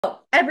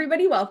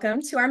Everybody,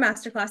 welcome to our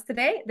masterclass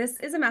today. This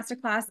is a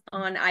masterclass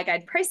on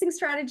iGUIDE pricing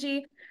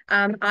strategy.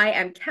 I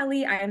am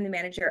Kelly. I am the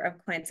manager of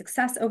client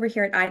success over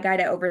here at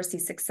iGUIDE. I oversee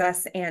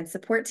success and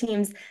support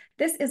teams.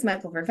 This is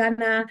Michael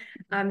Ravenna.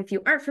 If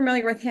you aren't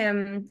familiar with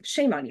him,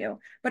 shame on you.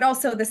 But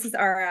also, this is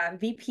our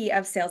VP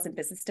of Sales and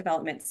Business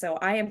Development. So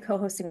I am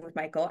co-hosting with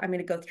Michael. I'm going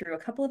to go through a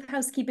couple of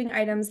housekeeping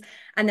items,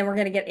 and then we're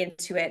going to get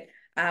into it.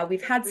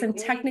 We've had some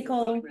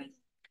technical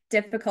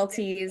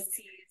difficulties.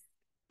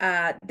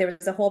 There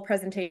was a whole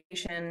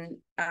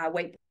presentation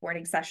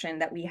whiteboarding session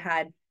that we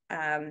had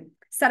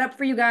set up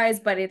for you guys,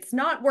 but it's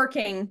not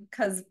working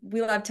because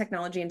we love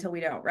technology until we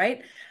don't,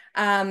 right?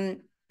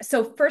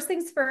 So first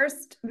things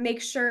first,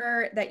 make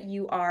sure that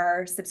you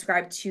are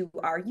subscribed to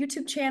our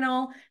YouTube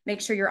channel.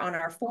 Make sure you're on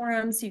our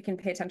forum so you can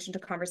pay attention to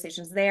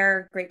conversations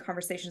there, great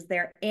conversations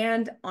there,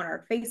 and on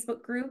our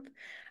Facebook group.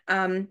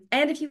 And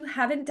if you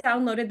haven't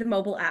downloaded the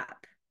mobile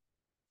app,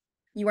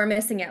 you are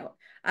missing out.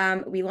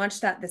 We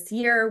launched that this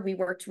year. We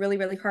worked really,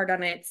 really hard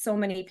on it. So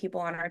many people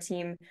on our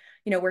team,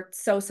 worked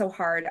so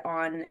hard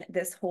on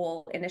this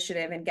whole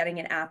initiative and getting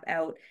an app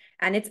out.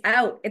 And it's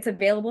out. It's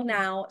available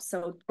now.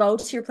 So go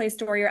to your Play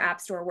Store, your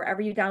App Store,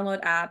 wherever you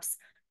download apps.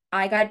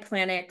 iGUIDE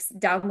Planix,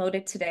 download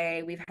it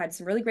today. We've had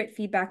some really great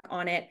feedback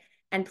on it.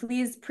 And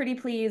please, pretty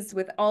please,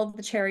 with all of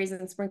the cherries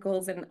and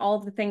sprinkles and all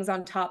of the things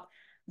on top,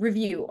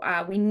 review.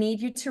 We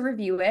need you to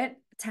review it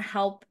to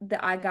help the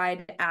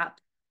iGUIDE app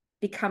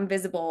become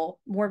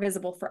more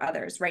visible for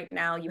others. Right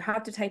now, you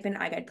have to type in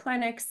iGUIDE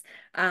Planix,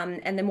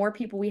 and the more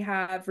people we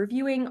have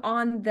reviewing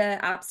on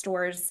the app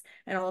stores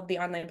and all of the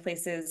online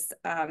places,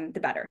 the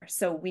better.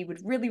 So we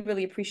would really,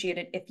 really appreciate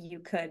it if you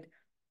could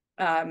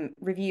put a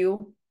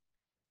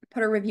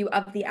review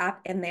of the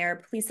app in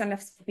there. Please send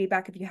us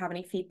feedback if you have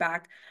any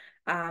feedback.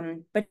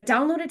 But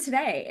download it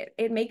today.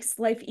 It makes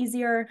life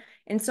easier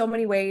in so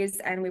many ways,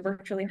 and we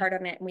worked really hard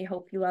on it, and we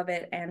hope you love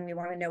it, and we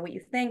want to know what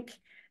you think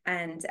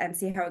and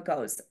see how it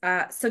goes.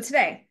 So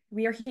today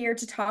we are here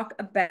to talk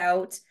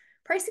about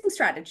pricing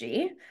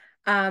strategy.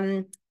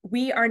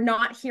 We are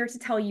not here to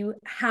tell you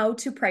how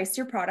to price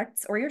your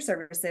products or your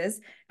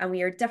services, and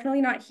we are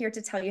definitely not here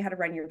to tell you how to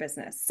run your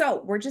business.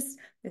 So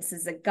this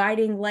is a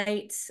guiding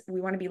light.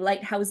 We want to be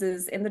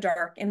lighthouses in the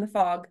dark, in the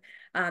fog,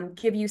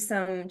 give you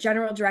some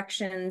general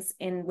directions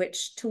in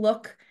which to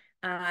look,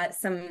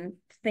 some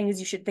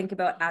things you should think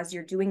about as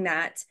you're doing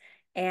that,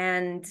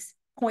 and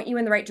point you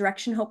in the right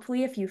direction,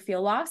 hopefully, if you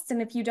feel lost.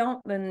 And if you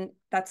don't, then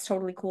that's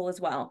totally cool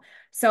as well.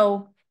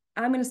 So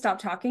I'm going to stop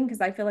talking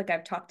because I feel like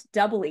I've talked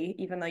doubly,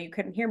 even though you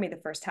couldn't hear me the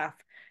first half.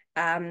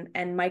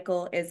 And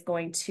Michael is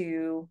going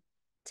to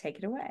take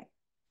it away.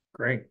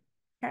 Great.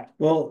 Okay.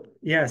 Well,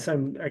 yes,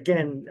 I'm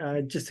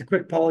again, just a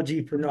quick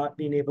apology for not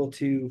being able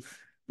to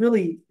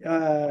really,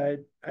 I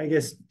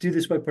guess, do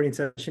this whiteboarding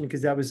session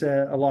because that was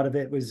a lot of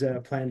it was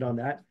planned on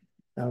that.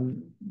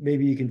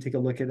 Maybe you can take a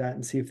look at that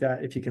and see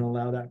if you can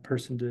allow that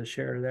person to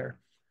share there.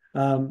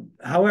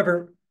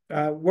 However,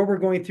 what we're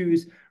going through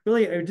is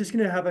really just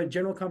going to have a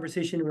general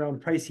conversation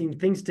around pricing,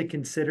 things to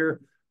consider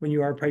when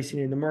you are pricing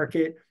in the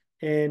market.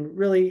 And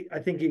really, I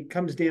think it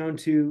comes down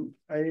to,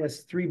 I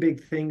guess, three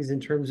big things in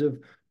terms of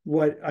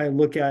what I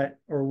look at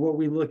or what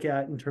we look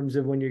at in terms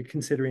of when you're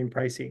considering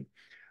pricing.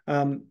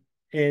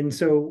 And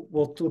so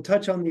we'll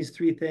touch on these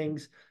three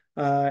things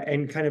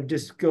and kind of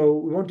just go,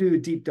 we won't do a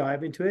deep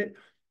dive into it.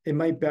 It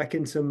might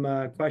beckon some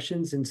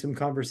questions and some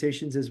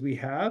conversations as we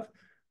have,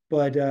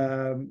 but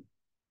it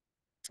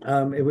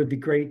would be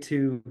great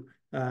to,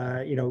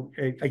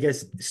 I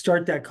guess,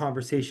 start that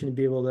conversation and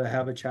be able to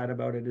have a chat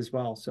about it as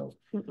well. So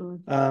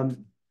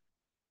I'm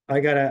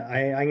going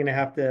to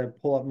have to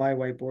pull up my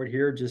whiteboard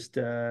here just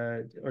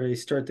or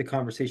start the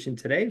conversation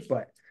today.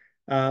 But,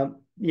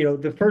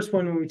 the first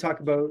one when we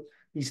talk about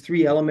these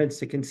three elements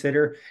to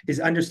consider is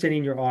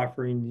understanding your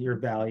offering, your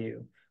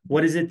value.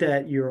 What is it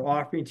that you're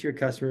offering to your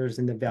customers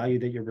and the value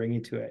that you're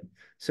bringing to it?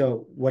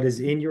 So what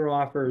is in your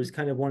offer is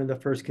kind of one of the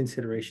first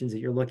considerations that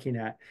you're looking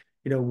at.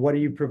 What are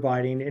you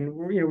providing? And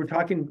we're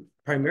talking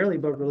primarily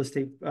about real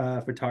estate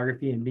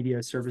photography and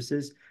media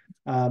services.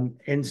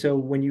 And so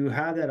when you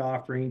have that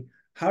offering,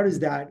 how does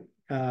that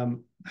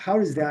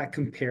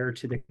compare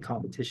to the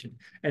competition?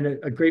 And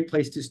a great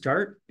place to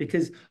start,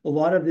 because a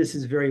lot of this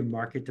is very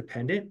market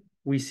dependent.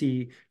 We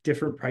see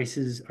different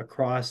prices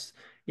across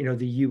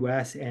the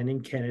US and in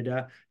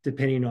Canada,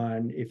 depending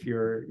on if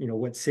you're,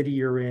 what city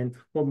you're in,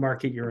 what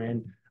market you're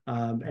in,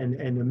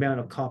 and the amount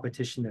of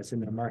competition that's in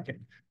the market.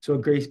 So a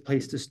great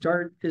place to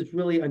start is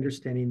really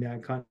understanding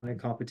that kind of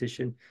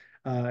competition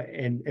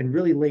and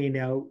really laying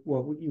out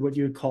what you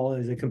would call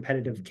as a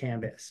competitive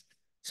canvas.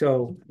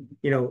 So,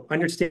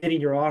 understanding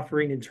your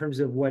offering in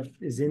terms of what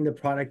is in the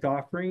product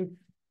offering,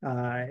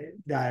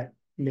 that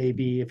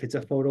maybe if it's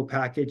a photo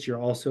package, you're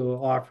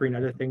also offering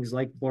other things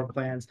like floor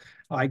plans,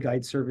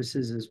 iGUIDE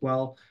services as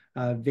well,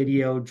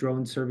 video,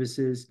 drone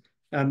services,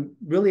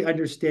 really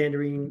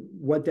understanding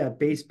what that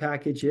base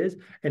package is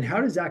and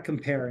how does that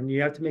compare. And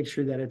you have to make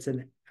sure that it's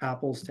an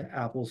apples to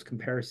apples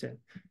comparison.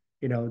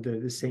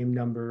 the same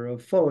number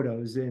of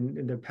photos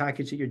and the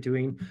package that you're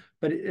doing,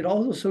 but it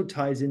also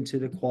ties into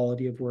the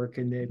quality of work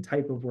and the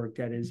type of work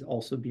that is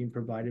also being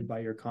provided by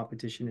your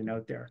competition and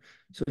out there.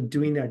 So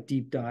doing that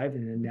deep dive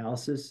and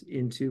analysis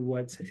into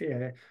what's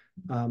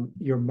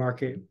your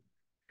market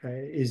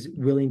is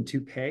willing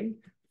to pay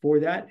for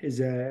that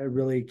is a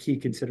really key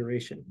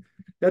consideration.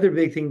 The other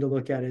big thing to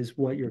look at is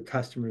what your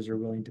customers are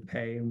willing to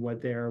pay and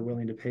what they're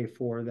willing to pay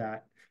for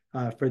that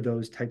for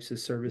those types of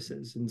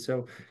services. And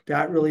so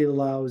that really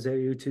allows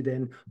you to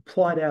then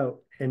plot out.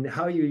 And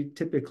how you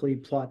typically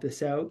plot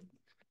this out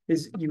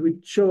is you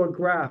would show a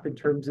graph in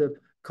terms of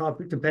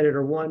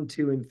competitor 1,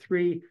 2, and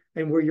 3,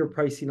 and where your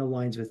pricing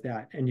aligns with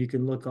that. And you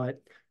can look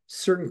at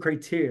certain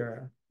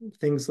criteria,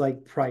 things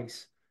like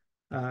price,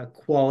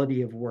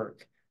 quality of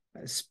work,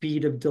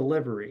 speed of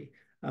delivery,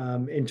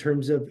 in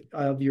terms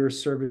of your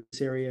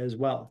service area as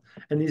well.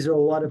 And these are a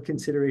lot of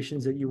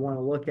considerations that you want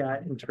to look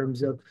at in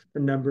terms of the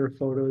number of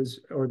photos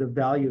or the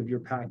value of your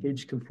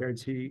package compared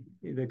to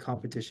the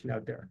competition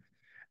out there.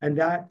 And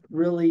that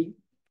really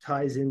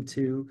ties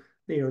into,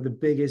 the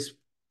biggest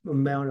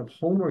amount of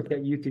homework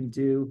that you can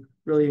do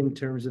really in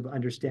terms of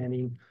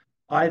understanding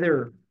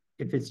either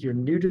if it's you're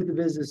new to the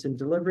business and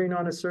delivering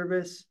on a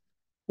service,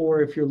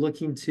 or if you're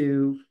looking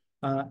to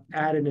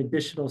add an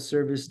additional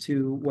service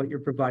to what you're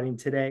providing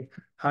today,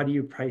 how do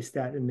you price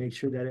that and make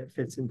sure that it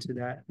fits into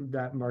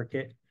that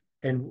market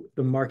and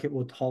the market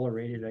will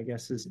tolerate it, I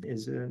guess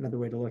is another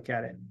way to look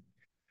at it.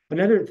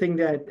 Another thing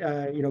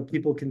that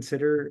people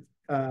consider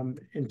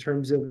in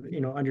terms of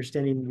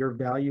understanding your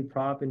value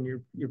prop and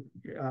your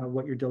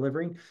what you're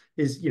delivering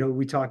is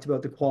we talked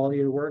about the quality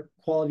of the work.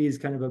 Quality is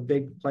kind of a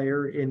big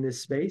player in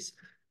this space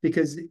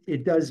because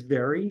it does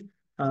vary.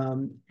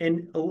 I've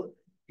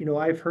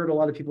heard a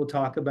lot of people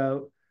talk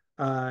about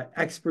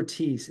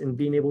expertise and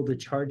being able to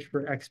charge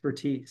for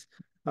expertise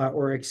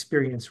or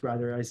experience,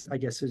 rather, I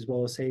guess, as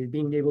well as say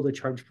being able to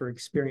charge for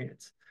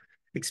experience.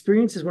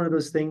 Experience is one of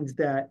those things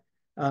that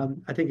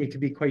I think it could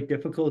be quite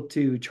difficult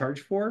to charge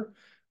for,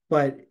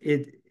 but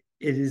it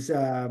is,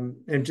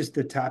 and just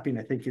the tapping,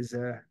 I think, is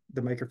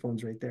the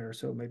microphone's right there,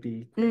 so it might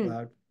be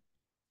quite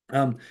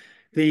loud.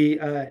 The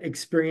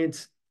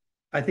experience,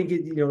 I think,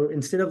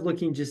 instead of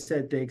looking just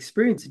at the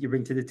experience that you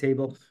bring to the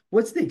table,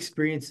 what's the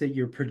experience that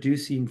you're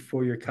producing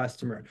for your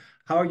customer?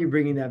 How are you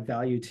bringing that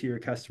value to your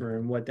customer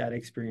and what that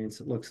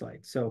experience looks like?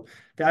 So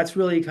that's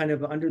really kind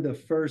of under the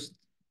first,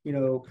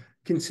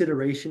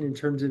 consideration in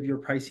terms of your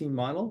pricing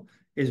model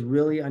is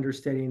really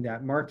understanding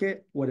that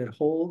market, what it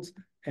holds,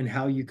 and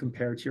how you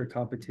compare to your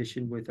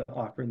competition with the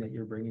offering that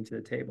you're bringing to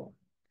the table.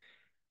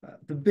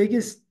 The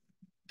biggest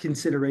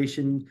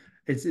consideration,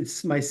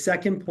 it's my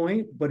second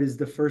point, but is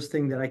the first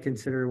thing that I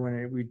consider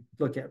when we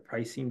look at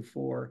pricing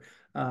for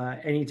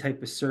any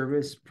type of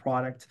service,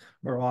 product,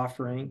 or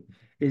offering,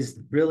 is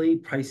really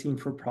pricing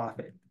for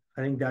profit.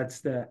 I think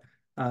that's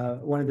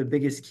one of the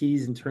biggest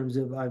keys in terms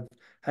of I've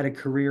had a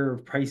career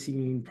of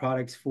pricing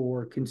products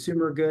for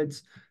consumer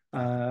goods,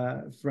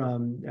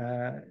 from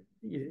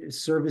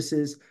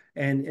services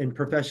and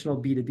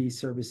professional B2B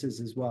services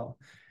as well.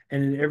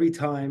 And every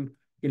time,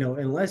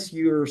 unless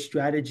your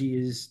strategy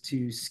is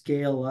to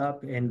scale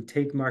up and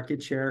take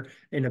market share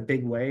in a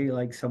big way,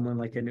 like someone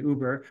like an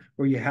Uber,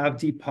 where you have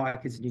deep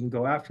pockets and you can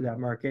go after that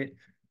market,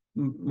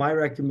 my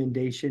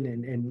recommendation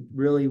and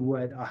really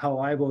how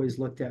I've always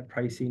looked at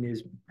pricing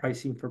is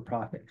pricing for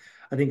profit.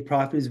 I think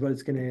profit is what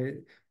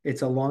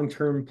it's a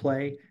long-term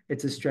play.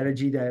 It's a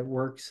strategy that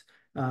works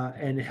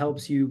and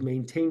helps you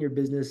maintain your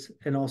business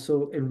and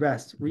also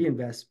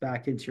reinvest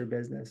back into your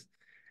business.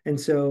 And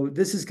so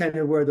this is kind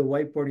of where the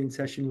whiteboarding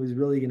session was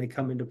really going to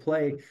come into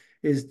play,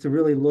 is to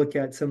really look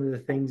at some of the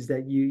things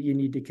that you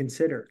need to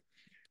consider.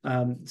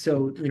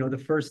 So,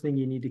 the first thing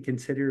you need to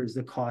consider is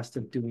the cost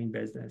of doing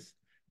business.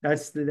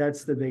 That's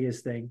the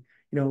biggest thing.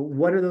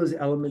 What are those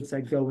elements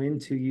that go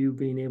into you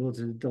being able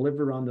to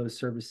deliver on those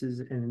services,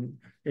 and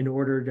in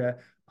order to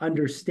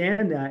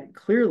understand that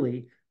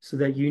clearly so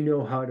that you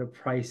know how to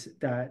price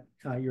that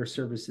your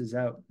services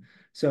out.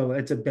 So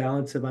it's a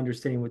balance of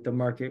understanding what the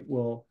market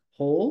will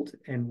hold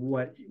and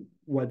what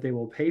they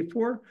will pay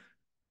for,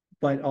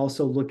 but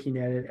also looking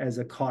at it as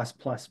a cost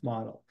plus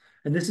model.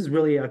 And this is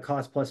really a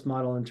cost plus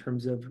model in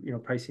terms of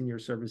pricing your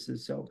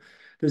services. So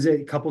there's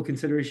a couple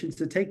considerations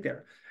to take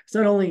there. It's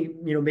not only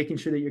making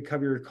sure that you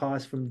cover your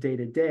costs from day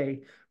to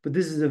day, but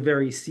this is a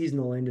very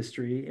seasonal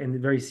industry and a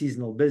very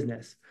seasonal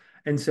business.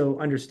 And so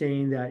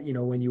understanding that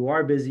when you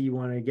are busy, you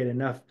want to get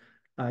enough,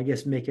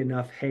 make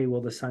enough hay while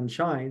the sun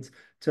shines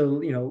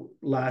to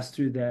last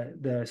through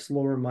the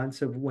slower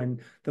months of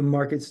when the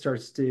market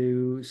starts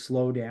to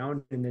slow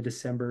down in the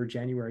December,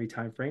 January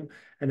timeframe.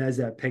 And as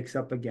that picks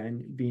up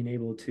again, being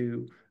able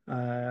to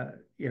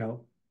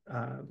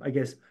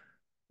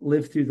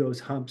live through those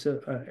humps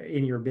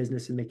in your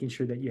business and making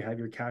sure that you have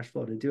your cash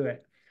flow to do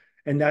it.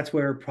 And that's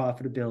where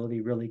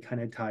profitability really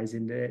kind of ties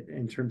into it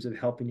in terms of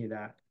helping you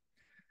that.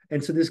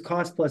 And so this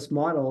cost plus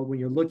model, when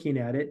you're looking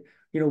at it,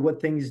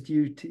 what things do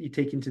you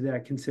take into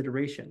that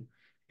consideration?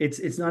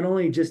 It's not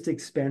only just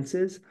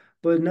expenses,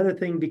 But another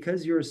thing,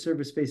 because you're a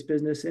service-based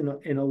business, and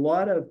a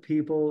lot of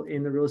people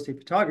in the real estate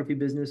photography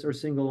business are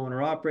single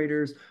owner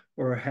operators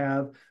or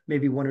have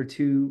maybe one or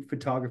two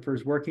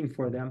photographers working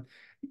for them,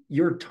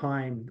 your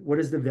time, what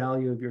is the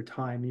value of your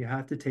time? You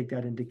have to take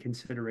that into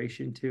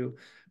consideration too,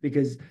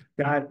 because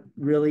that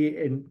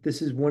really, and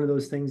this is one of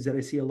those things that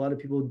I see a lot of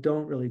people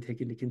don't really take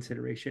into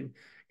consideration.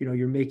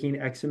 You're making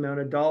X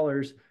amount of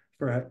dollars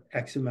for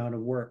X amount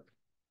of work.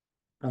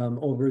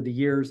 Over the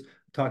years,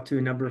 talked to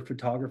a number of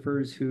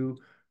photographers who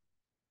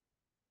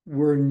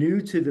were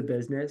new to the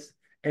business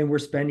and we're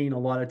spending a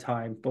lot of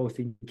time both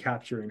in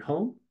capture and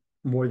home,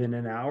 more than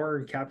an hour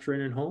in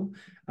capturing and home,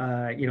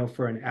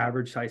 for an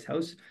average size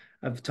house.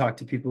 I've talked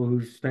to people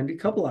who spend a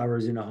couple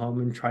hours in a home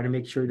and try to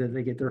make sure that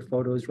they get their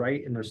photos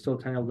right, and they're still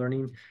kind of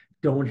learning,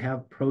 don't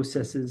have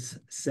processes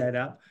set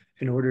up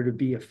in order to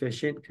be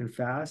efficient and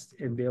fast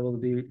and be able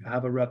to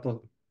have a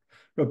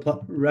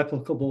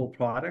replicable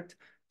product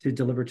to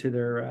deliver to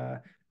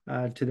their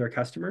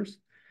customers.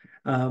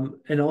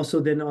 And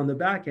also then on the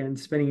back end,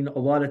 spending a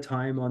lot of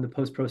time on the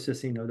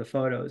post-processing of the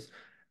photos,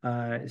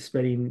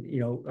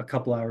 spending, a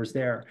couple hours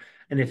there.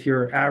 And if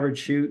your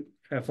average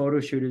a photo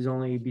shoot is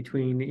only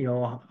between,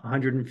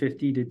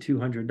 $150 to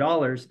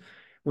 $200,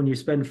 when you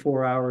spend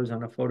 4 hours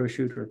on a photo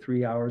shoot or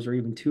 3 hours or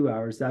even 2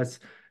 hours, that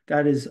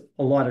is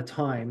a lot of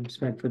time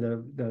spent for the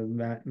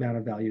amount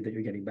of value that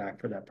you're getting back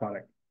for that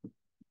product.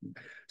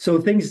 So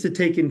things to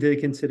take into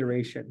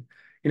consideration.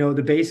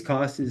 The base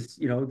cost is,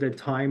 the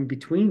time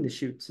between the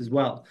shoots as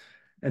well.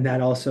 And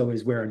that also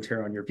is wear and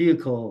tear on your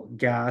vehicle,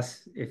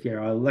 gas. If you're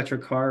an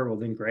electric car, well,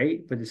 then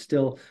great, but it's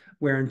still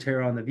wear and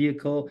tear on the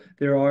vehicle.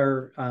 There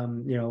are,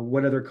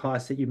 what other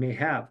costs that you may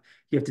have.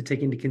 You have to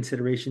take into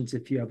considerations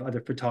if you have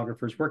other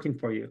photographers working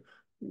for you.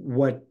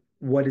 What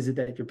is it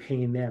that you're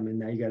paying them? And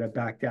now you got to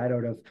back that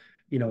out of,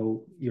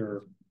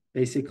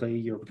 basically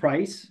your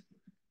price,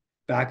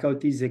 back out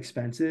these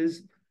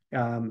expenses.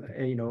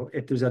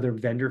 If there's other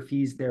vendor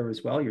fees there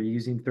as well, you're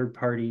using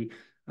third-party,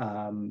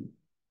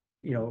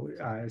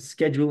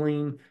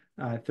 scheduling,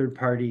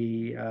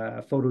 third-party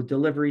photo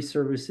delivery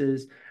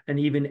services, and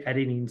even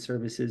editing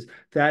services.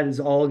 That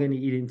is all going to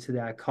eat into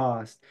that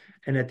cost.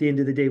 And at the end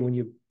of the day, when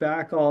you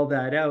back all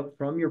that out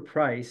from your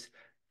price,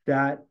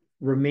 that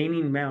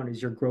remaining amount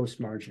is your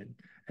gross margin.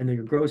 And then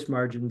your gross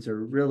margins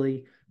are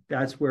really,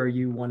 that's where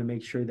you want to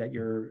make sure that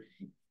you're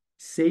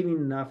saving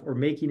enough or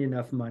making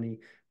enough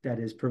money that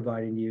is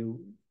providing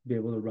you be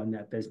able to run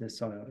that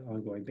business on an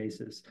ongoing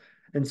basis.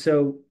 And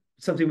so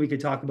something we could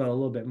talk about a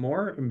little bit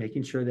more and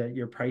making sure that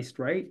you're priced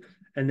right.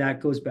 And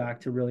that goes back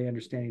to really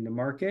understanding the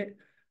market.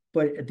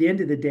 But at the end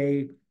of the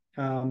day,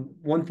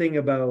 one thing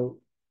about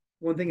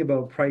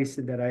price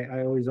that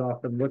I always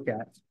often look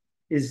at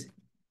is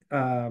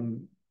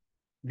on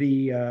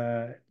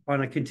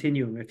a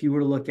continuum. If you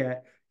were to look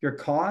at your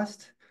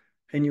cost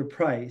and your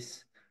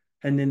price,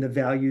 and then the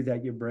value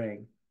that you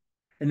bring.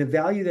 And the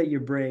value that you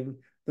bring,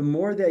 the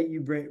more that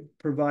you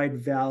provide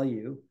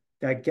value,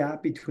 that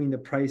gap between the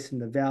price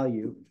and the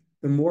value,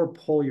 the more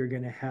pull you're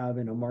going to have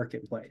in a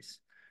marketplace.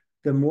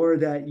 The more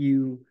that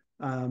you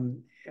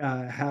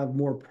have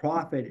more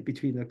profit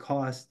between the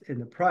cost and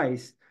the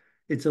price,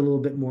 it's a little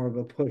bit more of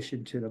a push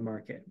into the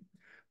market.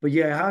 But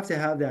you have to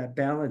have that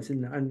balance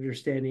and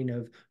understanding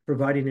of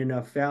providing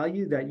enough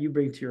value that you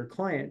bring to your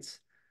clients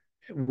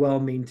while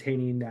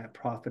maintaining that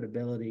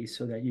profitability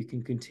so that you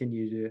can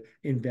continue to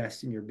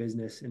invest in your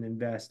business and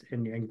invest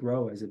and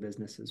grow as a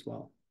business as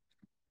well.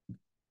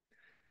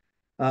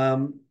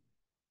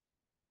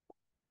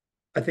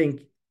 I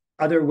think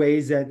other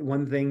ways that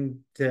one thing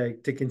to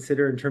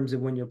consider in terms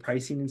of when you're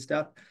pricing and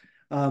stuff,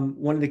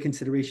 one of the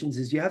considerations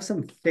is you have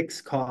some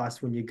fixed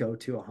costs when you go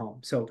to a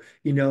home. So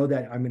you know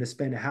that I'm going to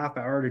spend a half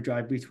hour to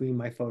drive between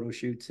my photo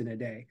shoots in a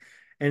day.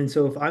 And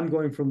so if I'm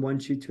going from one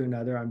shoot to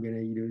another, I'm going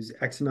to use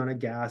X amount of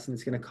gas, and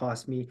it's going to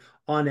cost me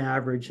on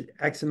average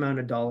X amount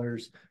of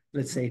dollars,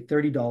 let's say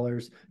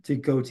 $30 to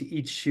go to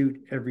each shoot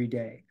every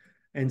day.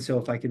 And so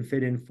if I can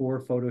fit in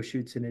 4 photo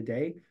shoots in a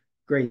day,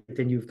 great,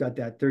 then you've got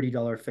that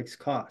 $30 fixed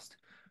cost.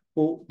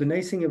 Well, the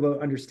nice thing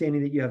about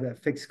understanding that you have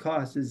that fixed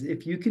cost is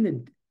if you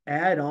can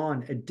add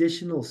on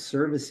additional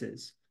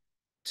services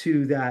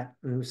to that,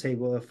 say,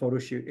 well, a photo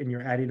shoot, and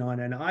you're adding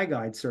on an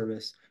iGUIDE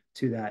service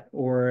to that,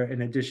 or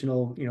an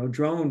additional,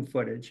 drone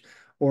footage,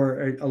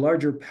 or a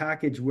larger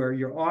package where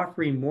you're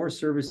offering more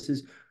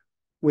services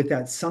with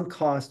that sunk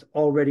cost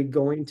already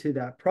going to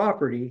that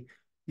property,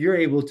 you're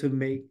able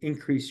to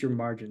increase your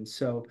margins.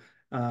 So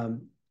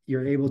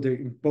you're able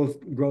to both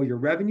grow your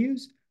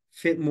revenues,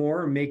 fit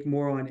more, make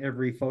more on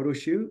every photo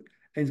shoot,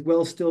 and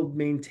while still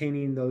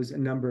maintaining those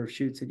number of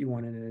shoots that you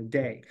want in a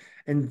day.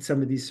 And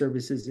some of these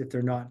services, if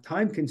they're not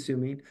time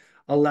consuming,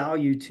 allow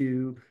you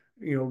to,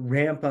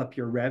 ramp up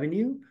your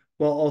revenue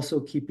while also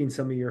keeping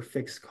some of your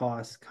fixed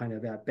costs kind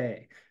of at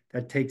bay.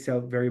 That takes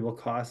out variable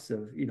costs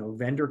of,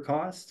 vendor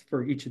costs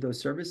for each of those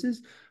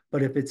services.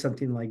 But if it's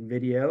something like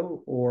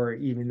video or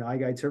even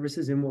iGUIDE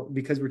services, and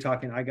because we're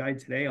talking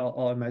iGUIDE today,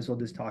 I might as well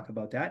just talk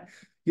about that.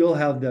 You'll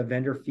have the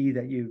vendor fee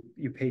that you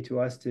pay to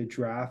us to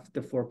draft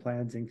the floor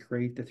plans and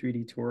create the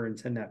 3D tour and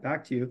send that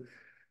back to you.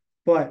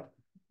 But,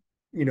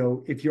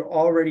 if you're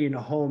already in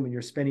a home and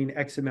you're spending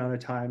X amount of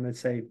time, let's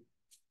say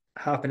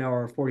half an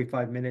hour or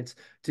 45 minutes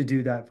to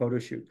do that photo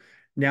shoot.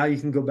 Now you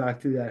can go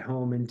back through that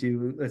home and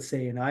do, let's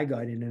say, an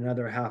iGUIDE in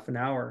another half an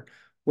hour.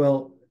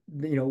 Well,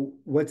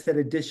 what's that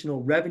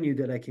additional revenue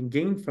that I can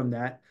gain from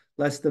that,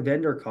 less the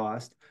vendor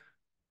cost,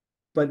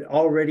 but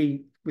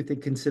already with the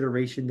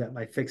consideration that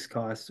my fixed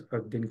costs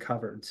have been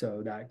covered.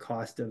 So that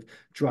cost of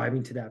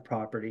driving to that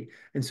property.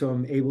 And so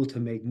I'm able to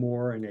make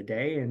more in a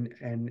day,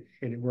 and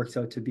it works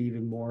out to be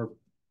even more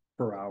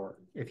per hour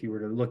if you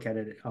were to look at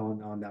it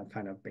on that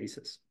kind of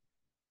basis.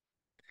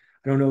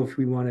 I don't know if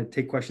we want to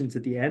take questions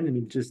at the end,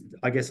 and just,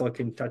 I guess I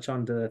can touch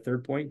on the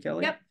third point,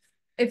 Kelly. Yep.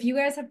 If you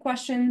guys have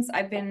questions,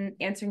 I've been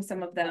answering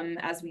some of them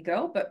as we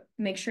go, but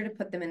make sure to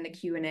put them in the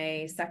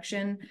Q&A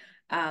section.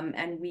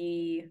 And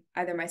we,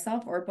 either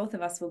myself or both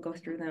of us, will go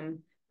through them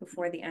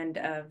before the end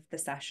of the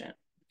session.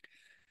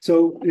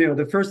 So,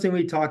 the first thing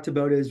we talked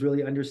about is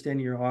really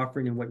understanding your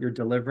offering and what you're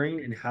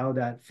delivering and how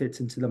that fits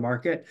into the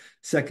market.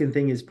 Second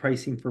thing is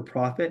pricing for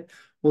profit.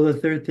 Well, the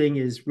third thing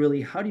is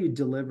really how do you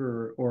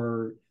deliver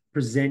or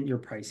present your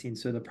pricing?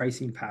 So the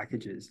pricing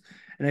packages.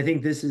 And I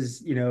think this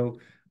is,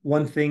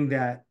 one thing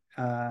that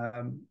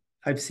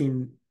I've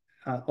seen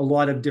a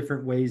lot of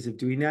different ways of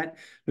doing that.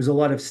 There's a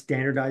lot of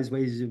standardized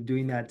ways of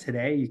doing that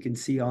today. You can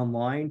see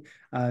online,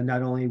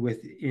 not only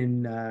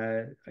within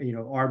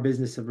our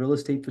business of real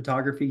estate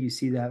photography, you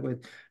see that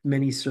with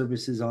many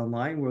services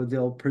online where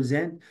they'll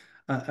present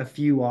a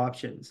few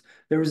options.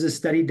 There was a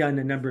study done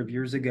a number of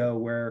years ago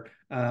where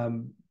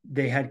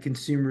they had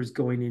consumers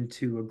going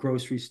into a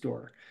grocery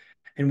store.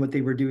 And what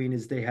they were doing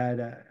is they had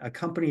a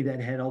company that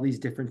had all these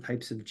different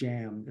types of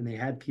jam, and they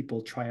had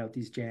people try out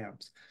these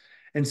jams.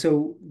 And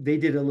so they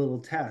did a little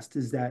test,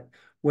 is that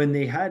when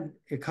they had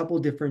a couple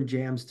different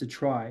jams to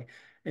try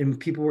and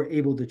people were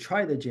able to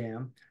try the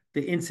jam,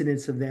 the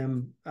incidence of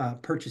them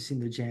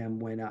purchasing the jam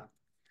went up.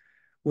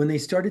 When they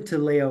started to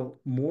lay out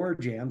more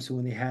jams, so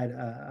when they had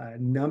a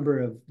number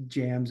of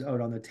jams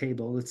out on the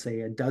table, let's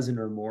say a dozen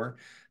or more,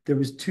 there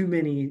was too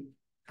many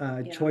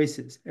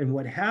choices. And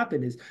what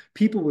happened is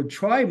people would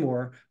try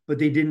more, but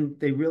they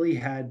really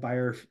had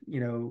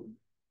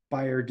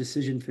buyer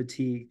decision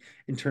fatigue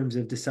in terms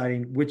of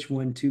deciding which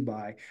one to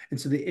buy. And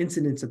so the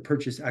incidence of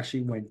purchase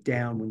actually went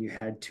down when you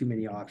had too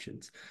many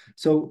options.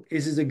 So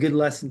this is a good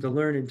lesson to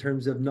learn in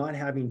terms of not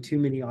having too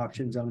many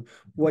options on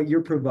what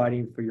you're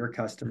providing for your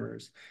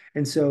customers.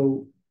 And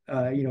so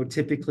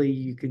typically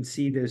you can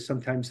see there's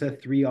sometimes a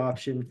 3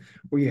 option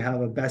where you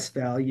have a best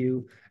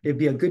value. It'd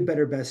be a good,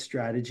 better, best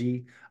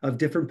strategy of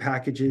different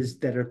packages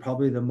that are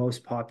probably the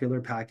most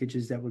popular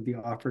packages that would be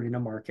offered in a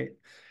market.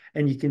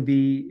 And you can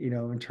be,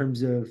 in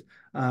terms of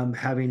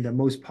having the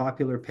most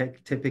popular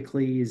pick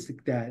typically is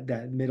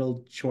that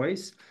middle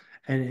choice.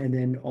 And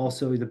then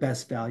also the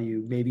best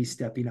value, maybe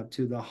stepping up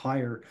to a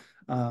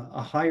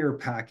higher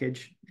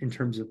package in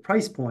terms of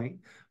price point,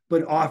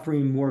 but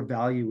offering more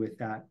value with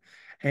that.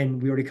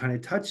 And we already kind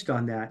of touched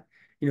on that.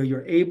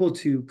 You're able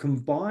to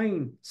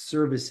combine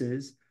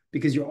services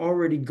because you're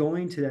already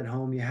going to that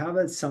home. You have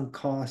that sunk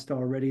cost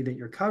already that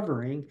you're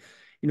covering.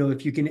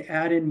 If you can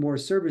add in more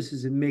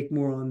services and make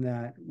more on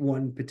that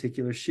one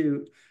particular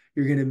shoot,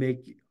 you're going to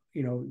make,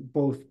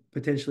 both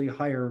potentially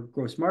higher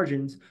gross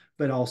margins,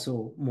 but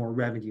also more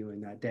revenue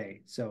in that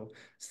day. So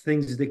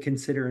things to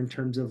consider in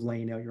terms of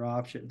laying out your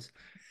options.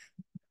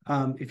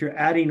 If you're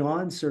adding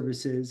on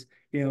services,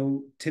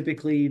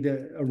 typically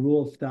a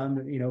rule of thumb,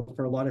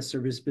 for a lot of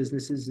service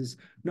businesses is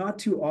not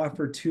to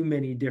offer too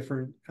many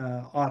different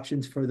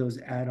options for those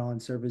add-on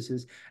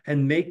services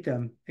and make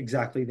them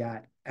exactly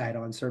that,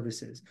 add-on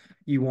services.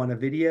 You want a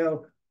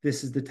video?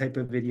 This is the type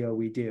of video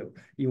we do.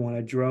 You want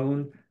a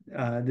drone?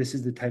 This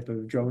is the type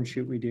of drone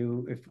shoot we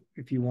do.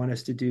 If you want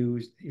us to do,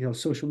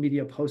 social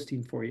media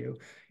posting for you,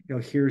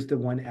 here's the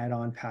one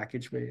add-on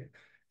package for you.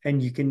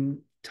 And you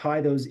can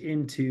tie those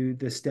into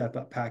the step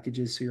up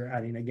packages. So you're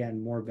adding,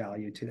 again, more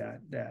value to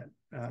that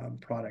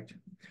product.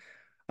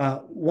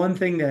 One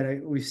thing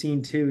that we've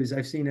seen too is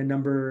I've seen a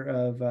number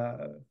of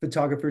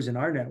photographers in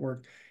our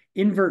network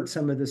invert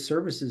some of the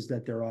services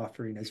that they're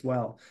offering as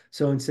well.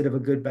 So instead of a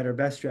good, better,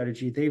 best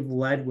strategy, they've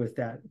led with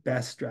that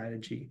best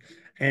strategy.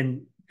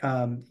 And,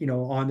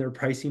 on their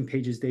pricing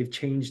pages, they've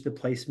changed the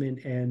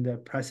placement and the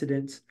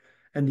precedence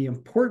and the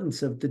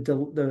importance of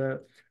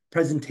the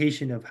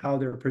presentation of how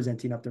they're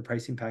presenting up their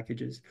pricing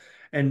packages.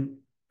 And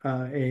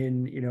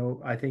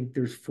I think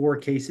there's 4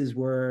 cases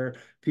where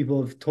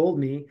people have told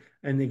me,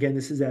 and again,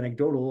 this is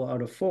anecdotal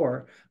out of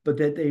 4, but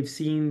that they've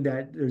seen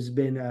that there's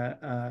been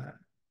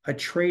a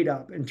trade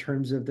up in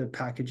terms of the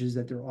packages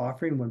that they're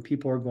offering when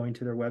people are going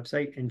to their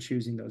website and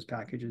choosing those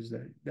packages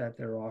that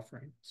they're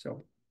offering.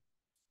 So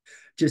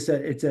just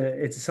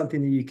it's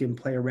something that you can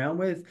play around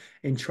with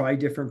and try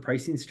different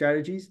pricing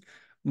strategies.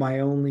 My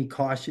only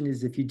caution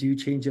is if you do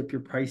change up your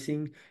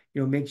pricing,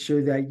 make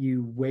sure that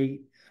you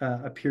wait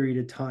a period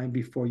of time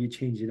before you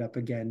change it up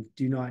again.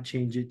 Do not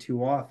change it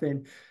too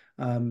often.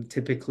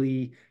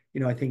 Typically,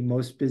 I think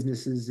most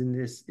businesses in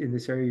this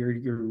area,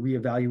 you're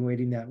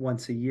reevaluating that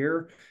once a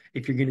year.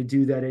 If you're going to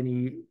do that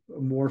any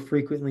more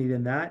frequently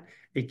than that,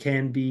 it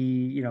can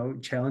be,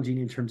 challenging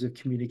in terms of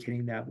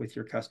communicating that with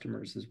your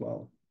customers as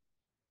well.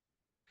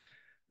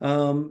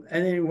 And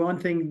then one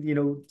thing,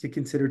 to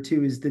consider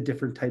too is the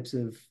different types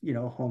of,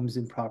 homes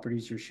and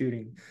properties you're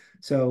shooting.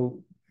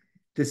 So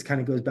this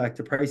kind of goes back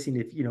to pricing.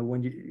 If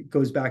when it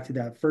goes back to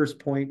that first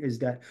point, is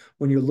that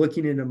when you're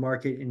looking in a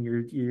market and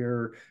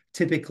you're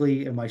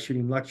typically, am I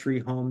shooting luxury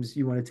homes?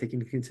 You want to take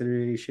into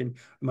consideration,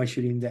 am I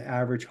shooting the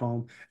average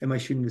home? Am I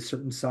shooting a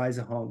certain size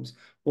of homes?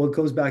 Well, it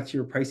goes back to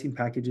your pricing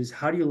packages.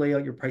 How do you lay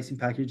out your pricing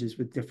packages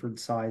with different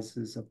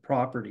sizes of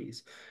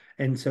properties?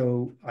 And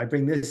so I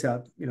bring this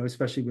up,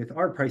 especially with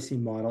our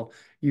pricing model,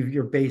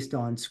 you're based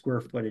on square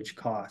footage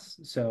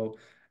costs. So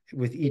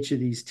with each of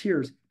these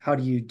tiers, how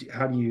do you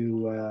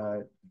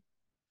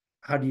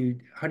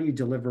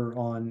deliver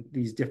on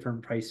these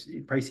different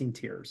pricing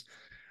tiers?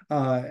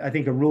 I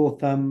think a rule of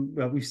thumb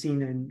we've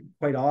seen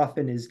quite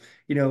often is,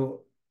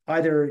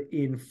 either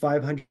in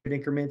 500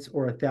 increments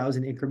or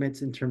 1,000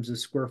 increments in terms of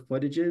square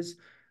footages,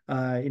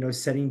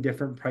 setting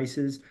different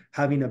prices,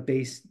 having a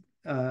base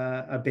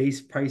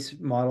price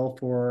model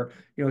for,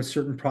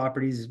 certain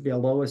properties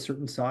below a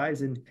certain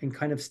size, and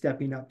kind of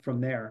stepping up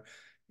from there.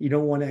 You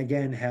don't want to,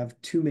 again, have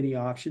too many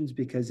options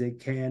because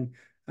it can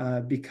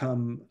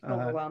become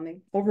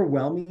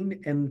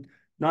overwhelming and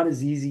not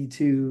as easy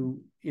to,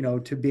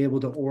 to be able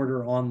to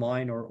order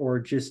online or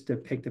just to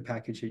pick the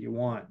package that you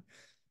want.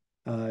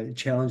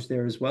 Challenge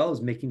there as well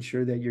is making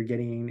sure that you're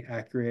getting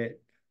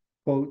accurate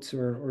quotes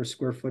or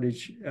square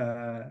footage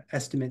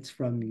estimates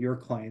from your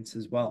clients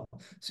as well,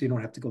 so you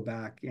don't have to go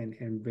back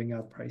and bring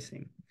up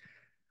pricing.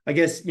 I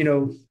guess,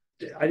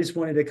 I just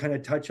wanted to kind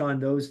of touch on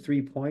those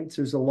 3 points.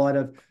 There's a lot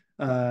of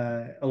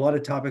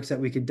topics that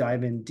we could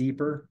dive in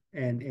deeper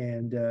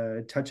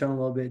and touch on a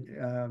little bit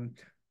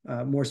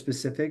more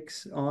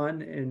specifics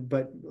on,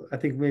 but I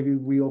think maybe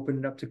we open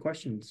it up to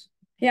questions.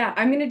 Yeah,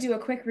 I'm going to do a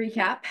quick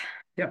recap.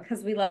 Yeah,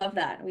 because we love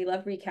that. We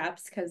love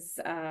recaps because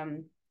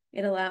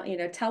it allows,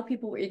 tell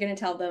people what you're going to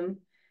tell them,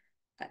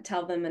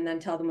 and then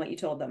tell them what you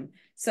told them.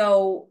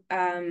 So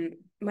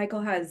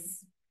Michael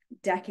has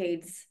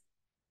decades.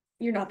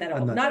 You're not that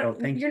old.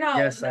 You're not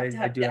yes, old enough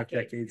to I do have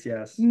decades.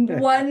 Yes.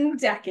 1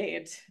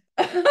 decade.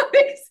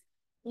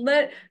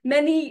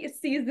 Many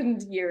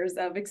seasoned years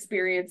of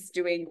experience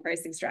doing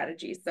pricing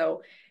strategy.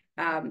 So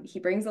he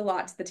brings a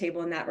lot to the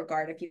table in that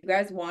regard. If you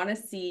guys want to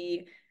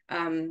see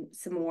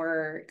some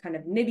more kind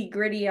of nitty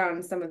gritty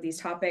on some of these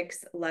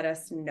topics, let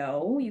us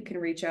know. You can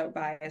reach out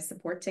via a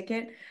support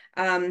ticket.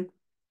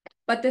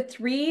 But the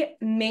 3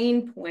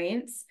 main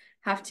points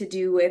have to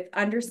do with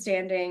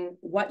understanding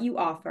what you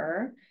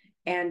offer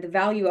and the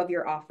value of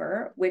your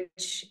offer,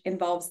 which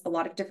involves a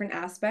lot of different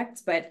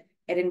aspects, but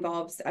it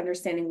involves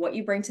understanding what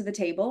you bring to the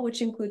table,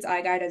 which includes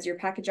iGUIDE as your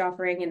package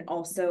offering, and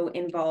also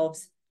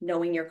involves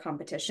knowing your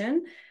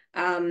competition.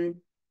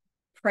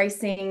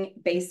 Pricing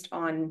based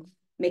on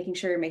making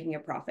sure you're making a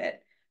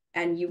profit.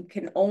 And you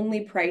can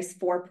only price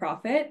for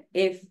profit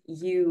if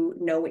you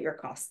know what your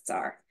costs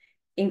are,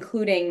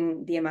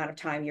 including the amount of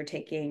time you're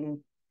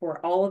taking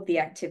for all of the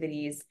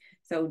activities.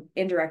 So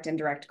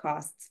indirect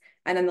costs.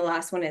 And then the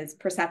last one is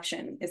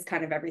perception is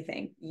kind of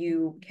everything.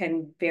 You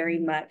can very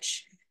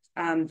much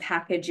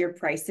package your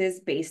prices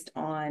based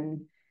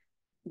on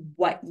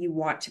what you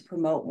want to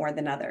promote more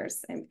than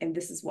others. And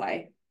this is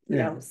why,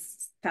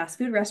 fast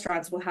food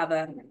restaurants will have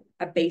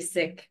a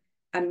basic,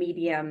 a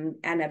medium,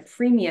 and a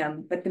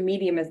premium, but the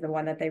medium is the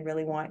one that they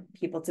really want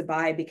people to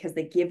buy because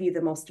they give you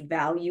the most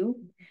value.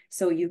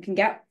 So you can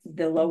get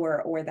the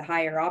lower or the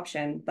higher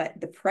option, but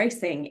the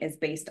pricing is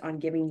based on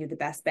giving you the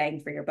best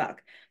bang for your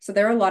buck. So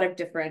there are a lot of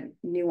different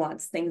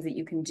nuanced things that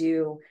you can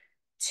do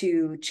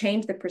to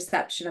change the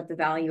perception of the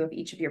value of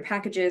each of your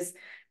packages.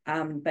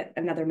 But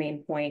another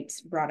main point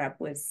brought up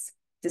was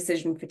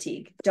decision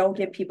fatigue. Don't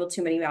give people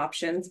too many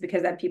options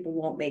because then people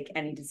won't make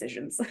any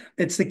decisions.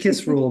 It's the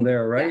KISS rule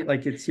there, right? Yeah.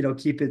 Like it's,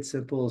 keep it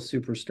simple,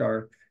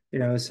 superstar,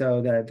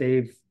 so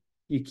that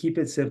you keep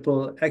it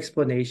simple,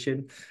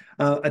 explanation.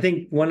 I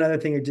think one other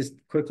thing I just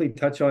quickly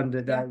touch on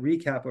that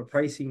recap of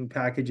pricing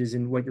packages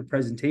and what your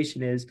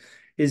presentation is,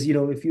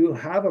 if you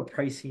have a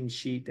pricing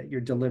sheet that you're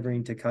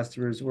delivering to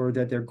customers or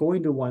that they're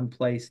going to one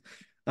place,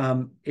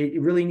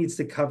 it really needs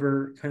to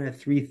cover kind of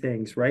 3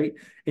 things, right?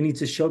 It needs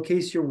to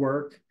showcase your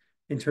work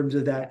in terms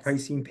of that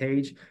pricing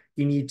page.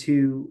 You need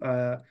to,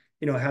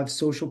 have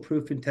social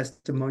proof and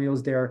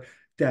testimonials there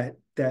that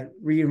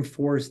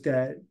reinforce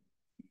that,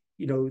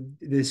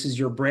 this is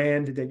your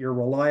brand, that you're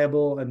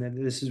reliable, and then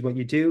this is what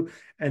you do,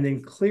 and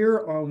then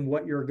clear on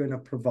what you're going to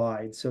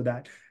provide so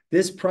that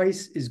this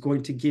price is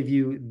going to give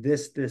you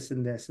this, this,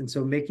 and this. And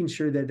so making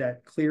sure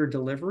that clear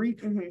delivery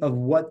of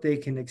what they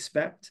can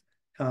expect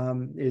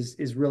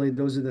is really,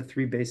 those are the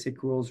 3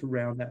 basic rules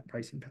around that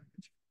pricing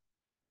package.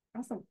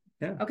 Awesome.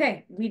 Yeah.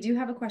 Okay, we do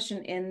have a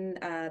question in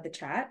the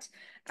chat.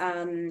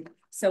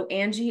 So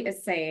Angie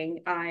is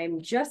saying,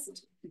 I'm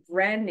just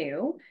brand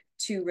new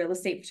to real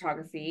estate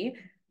photography.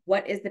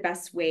 What is the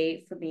best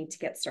way for me to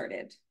get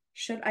started?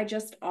 should I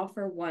just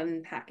offer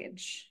one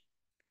package?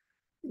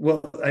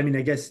 Well, I mean,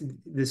 I guess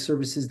the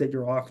services that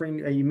you're offering,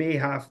 you may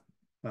have,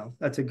 well,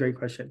 that's a great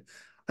question.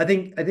 I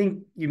think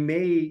you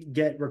may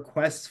get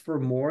requests for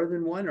more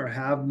than one or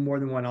have more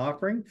than one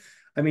offering.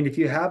 I mean, if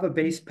you have a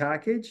base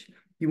package,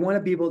 you want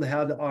to be able to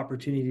have the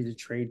opportunity to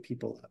trade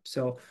people up.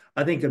 So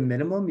I think a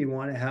minimum you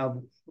want to have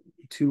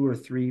 2 or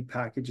 3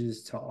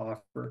 packages to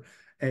offer.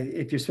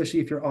 If you're, especially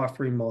if you're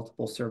offering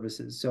multiple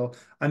services. So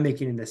I'm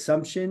making an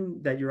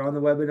assumption that you're on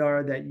the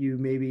webinar that you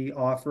maybe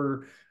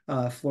offer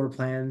floor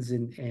plans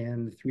and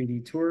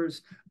 3D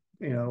tours,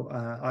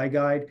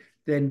 iGUIDE,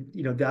 then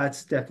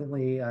that's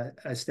definitely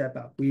a step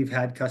up. We've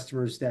had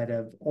customers that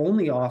have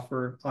only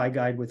offer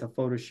iGUIDE with a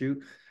photo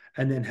shoot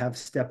and then have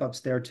step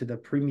ups there to the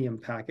premium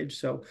package.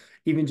 So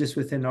even just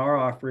within our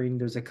offering,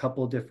 there's a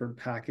couple different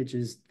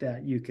packages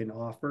that you can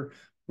offer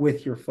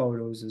with your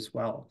photos as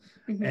well.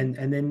 And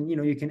then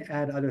you can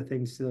add other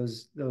things to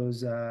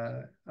those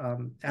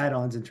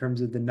add-ons in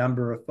terms of the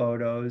number of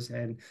photos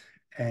and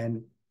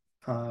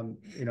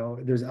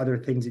there's other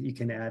things that you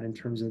can add in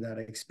terms of that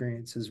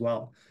experience as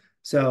well.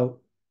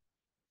 So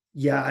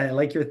yeah, I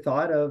like your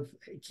thought of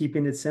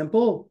keeping it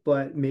simple,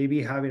 but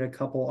maybe having a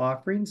couple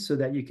offerings so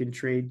that you can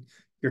trade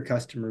your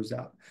customers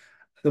up.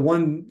 The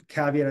one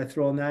caveat I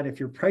throw on that, if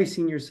you're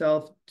pricing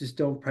yourself, just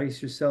don't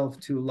price yourself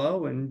too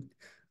low and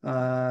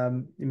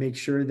make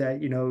sure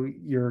that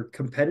you're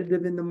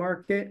competitive in the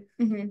market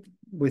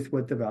with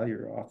what the value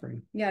you're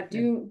offering. Yeah,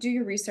 do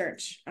your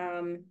research.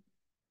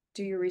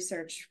 Do your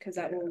research because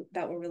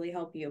that will really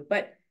help you.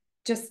 But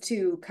just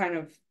to kind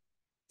of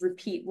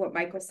repeat what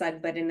Michael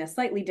said, but in a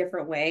slightly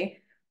different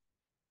way,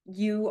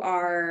 you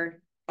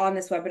are on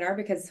this webinar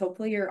because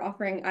hopefully you're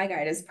offering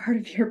iGUIDE as part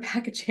of your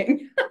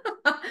packaging.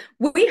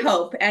 We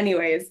hope,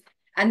 anyways.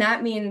 And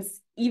that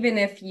means even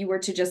if you were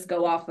to just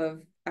go off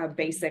of a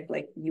basic,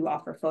 like you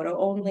offer photo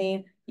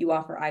only, you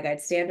offer iGUIDE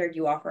standard,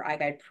 you offer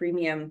iGUIDE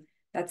premium,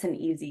 that's an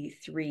easy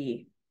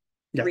three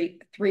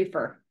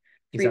for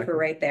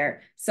right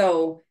there.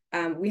 So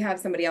we have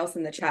somebody else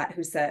in the chat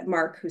who said,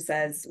 Mark, who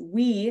says,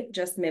 we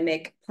just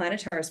mimic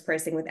Planetar's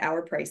pricing with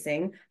our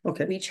pricing.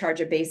 Okay. We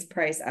charge a base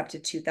price up to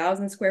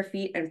 2,000 square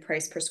feet and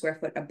price per square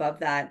foot above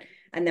that.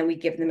 And then we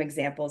give them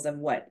examples of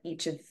what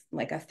each of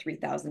like a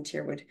 3,000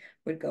 tier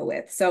would go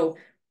with. So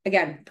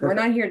again, we're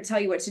not here to tell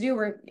you what to do.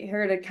 We're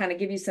here to kind of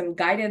give you some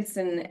guidance.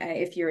 And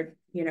if you're,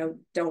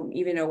 don't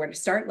even know where to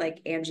start,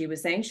 like Angie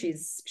was saying,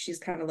 she's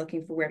kind of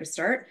looking for where to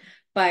start.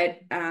 But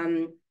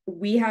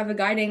we have a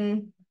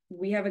guiding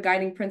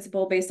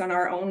principle based on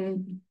our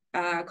own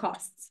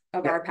costs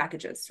of our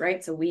packages,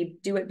 right? So we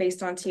do it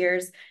based on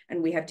tiers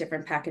and we have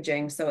different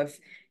packaging. So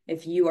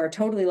if you are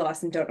totally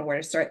lost and don't know where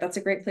to start, that's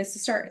a great place to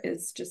start,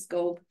 is just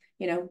go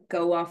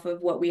off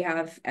of what we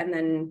have and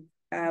then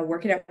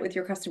work it out with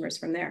your customers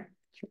from there.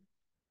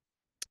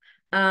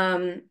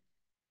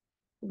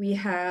 We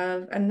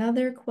have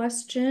another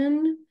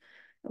question.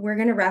 We're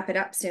going to wrap it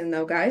up soon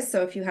though, guys.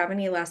 So if you have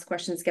any last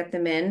questions, get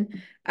them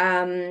in.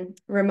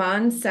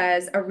 Ramon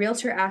says, a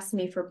realtor asked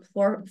me for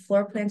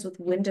floor plans with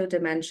window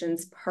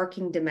dimensions,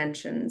 parking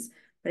dimensions,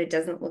 but it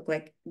doesn't look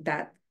like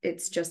that.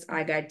 It's just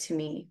iGUIDE to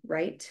me,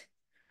 right?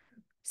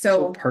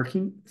 So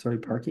parking.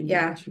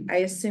 Yeah, dimensions? I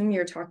assume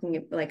you're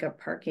talking like a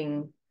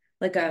parking,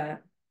 like a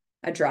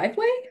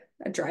driveway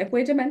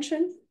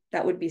dimension.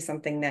 That would be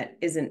something that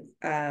isn't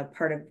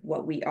part of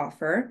what we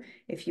offer.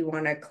 If you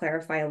want to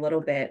clarify a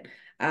little bit.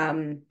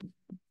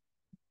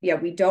 Yeah,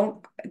 we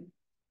don't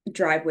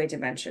driveway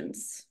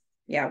dimensions.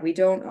 Yeah, we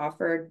don't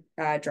offer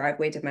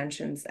driveway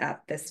dimensions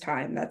at this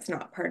time. That's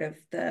not part of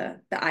the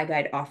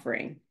iGUIDE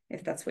offering,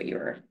 if that's what you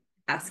were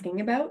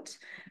asking about.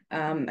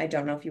 I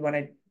don't know if you want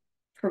to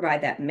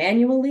provide that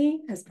manually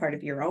as part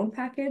of your own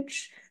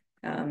package.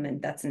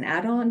 And that's an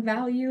add-on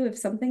value of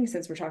something,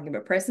 since we're talking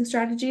about pricing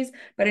strategies.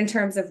 But in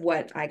terms of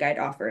what iGUIDE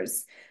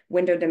offers,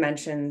 window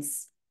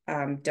dimensions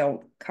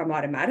don't come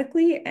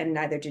automatically, and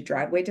neither do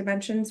driveway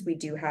dimensions. We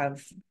do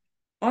have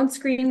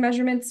on-screen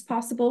measurements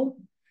possible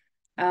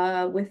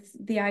with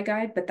the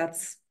iGUIDE, but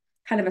that's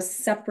kind of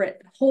a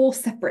whole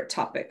separate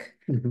topic.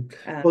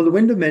 Well, the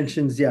window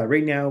dimensions, yeah,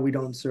 right now we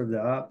don't serve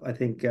that up. I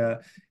think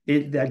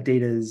that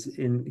data is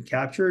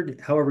captured.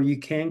 However, you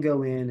can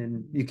go in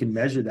and you can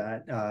measure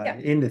that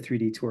in the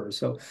 3D tour.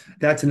 So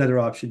that's another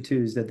option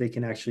too, is that they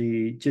can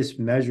actually just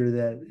measure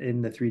that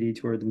in the 3D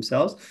tour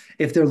themselves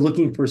if they're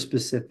looking for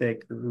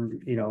specific,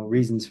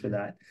 reasons for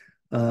that.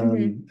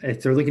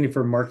 If they're looking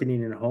for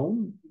marketing at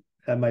home,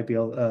 that might be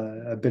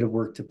a bit of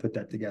work to put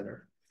that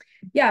together.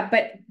 Yeah,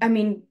 but I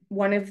mean,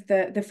 one of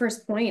the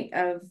first point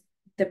of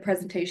the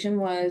presentation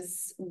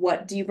was,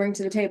 what do you bring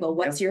to the table?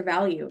 What's your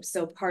value?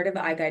 So part of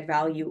iGUIDE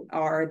value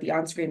are the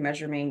on-screen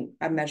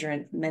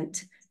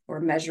measurement or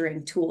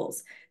measuring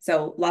tools.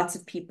 So lots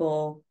of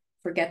people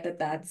forget that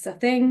that's a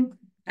thing,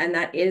 and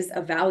that is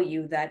a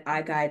value that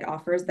iGUIDE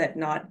offers that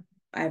not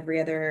every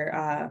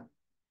other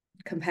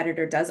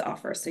competitor does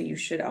offer. So you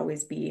should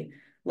always be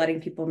letting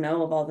people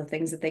know of all the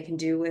things that they can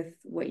do with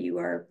what you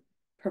are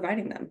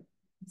providing them.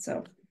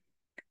 So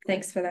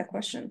thanks for that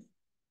question.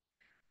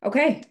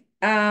 Okay.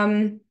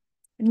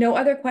 No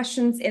other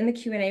questions in the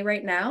Q&A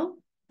right now.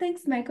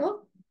 Thanks,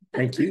 Michael.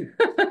 Thank you.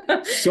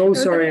 So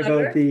sorry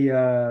about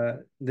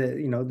pleasure.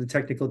 the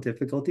technical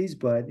difficulties,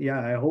 but yeah,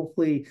 I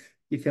hopefully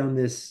you found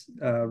this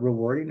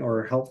rewarding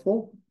or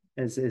helpful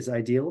as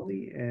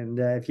ideally. And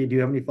if you do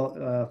have any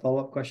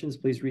follow-up questions,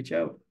 please reach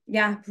out.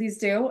 Yeah, please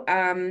do.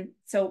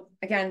 So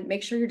again,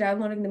 make sure you're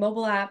downloading the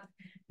mobile app.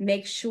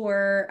 Make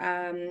sure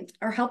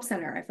our help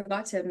center, I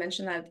forgot to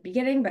mention that at the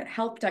beginning, but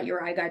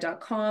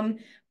help.youriGuide.com.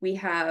 We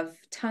have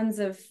tons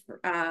of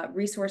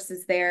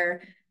resources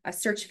there, a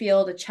search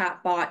field, a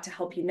chat bot to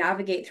help you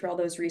navigate through all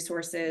those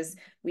resources.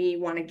 We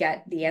want to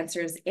get the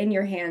answers in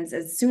your hands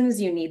as soon as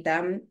you need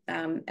them.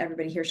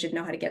 Everybody here should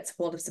know how to get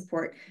hold of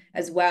support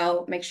as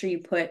well. Make sure you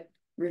put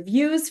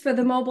reviews for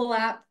the mobile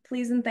app,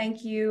 please and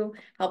thank you.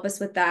 Help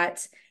us with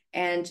that.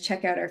 And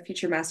check out our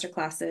future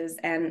masterclasses.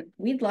 And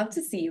we'd love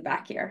to see you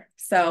back here.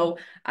 So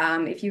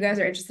if you guys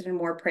are interested in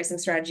more pricing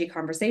strategy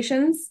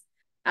conversations,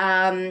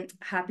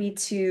 happy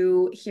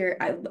to hear.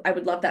 I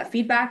would love that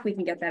feedback. We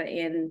can get that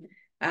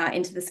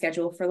into the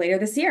schedule for later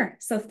this year.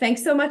 So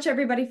thanks so much,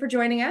 everybody, for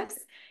joining us.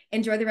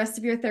 Enjoy the rest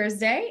of your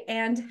Thursday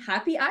and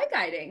happy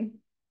iGuiding.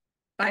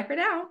 Bye for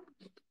now.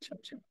 Ciao,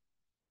 ciao.